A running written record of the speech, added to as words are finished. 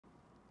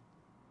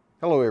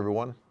Hello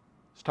everyone.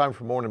 It's time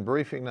for morning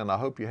briefing and I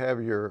hope you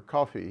have your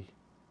coffee.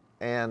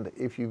 And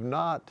if you've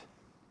not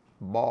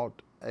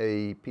bought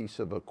a piece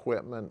of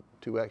equipment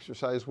to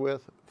exercise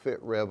with,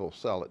 FitRev will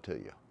sell it to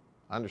you.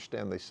 I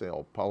understand they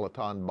sell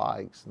Peloton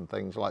bikes and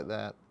things like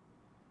that.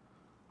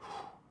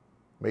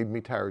 Made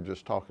me tired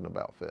just talking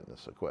about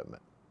fitness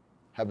equipment.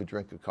 Have a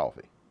drink of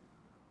coffee.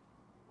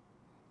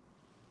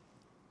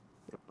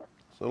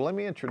 So let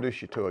me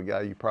introduce you to a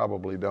guy you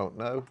probably don't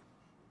know,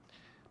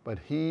 but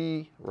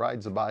he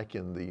rides a bike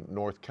in the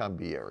North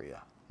Cumbie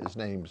area. His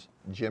name's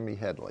Jimmie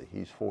Headley.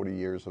 He's 40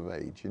 years of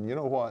age. And you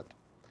know what?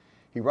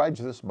 He rides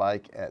this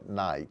bike at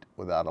night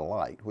without a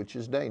light, which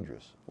is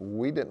dangerous.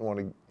 We didn't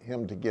want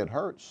him to get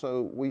hurt,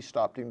 so we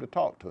stopped him to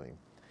talk to him.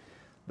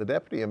 The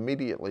deputy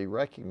immediately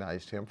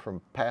recognized him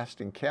from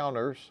past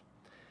encounters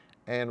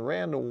and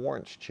ran a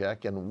warrants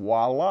check, and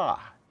voila,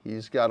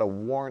 he's got a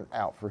warrant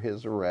out for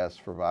his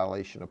arrest for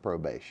violation of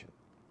probation.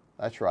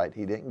 That's right,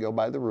 he didn't go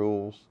by the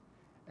rules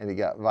and he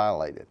got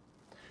violated.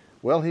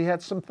 Well, he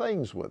had some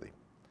things with him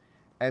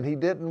and he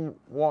didn't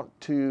want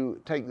to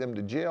take them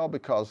to jail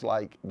because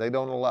they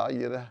don't allow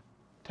you to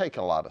take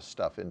a lot of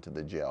stuff into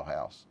the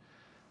jailhouse.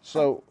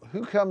 So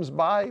who comes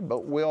by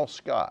but Will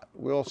Scott?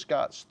 Will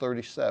Scott's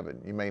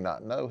 37. You may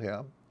not know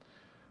him,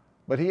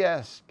 but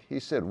he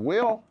said,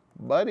 "Will,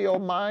 buddy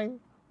of mine,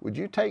 would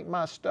you take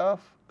my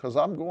stuff because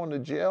I'm going to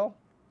jail?"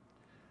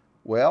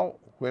 Well,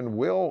 when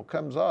Will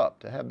comes up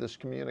to have this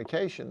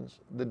communications,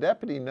 the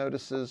deputy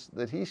notices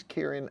that he's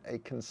carrying a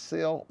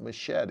concealed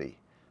machete,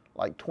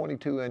 like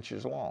 22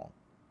 inches long.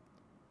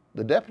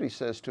 The deputy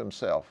says to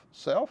himself,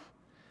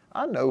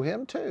 I know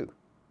him too,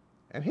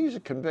 and he's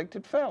a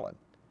convicted felon.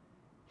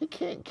 He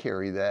can't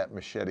carry that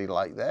machete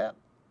like that.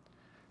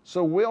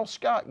 So Will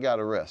Scott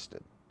got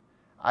arrested.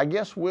 I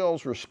guess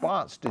Will's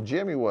response to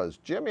Jimmie was,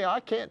 "Jimmie,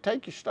 I can't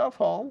take your stuff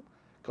home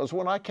because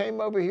when I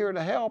came over here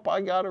to help,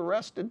 I got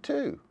arrested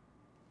too."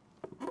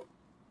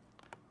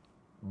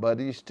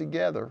 Buddies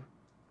together,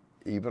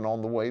 even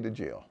on the way to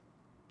jail.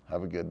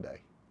 Have a good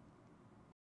day.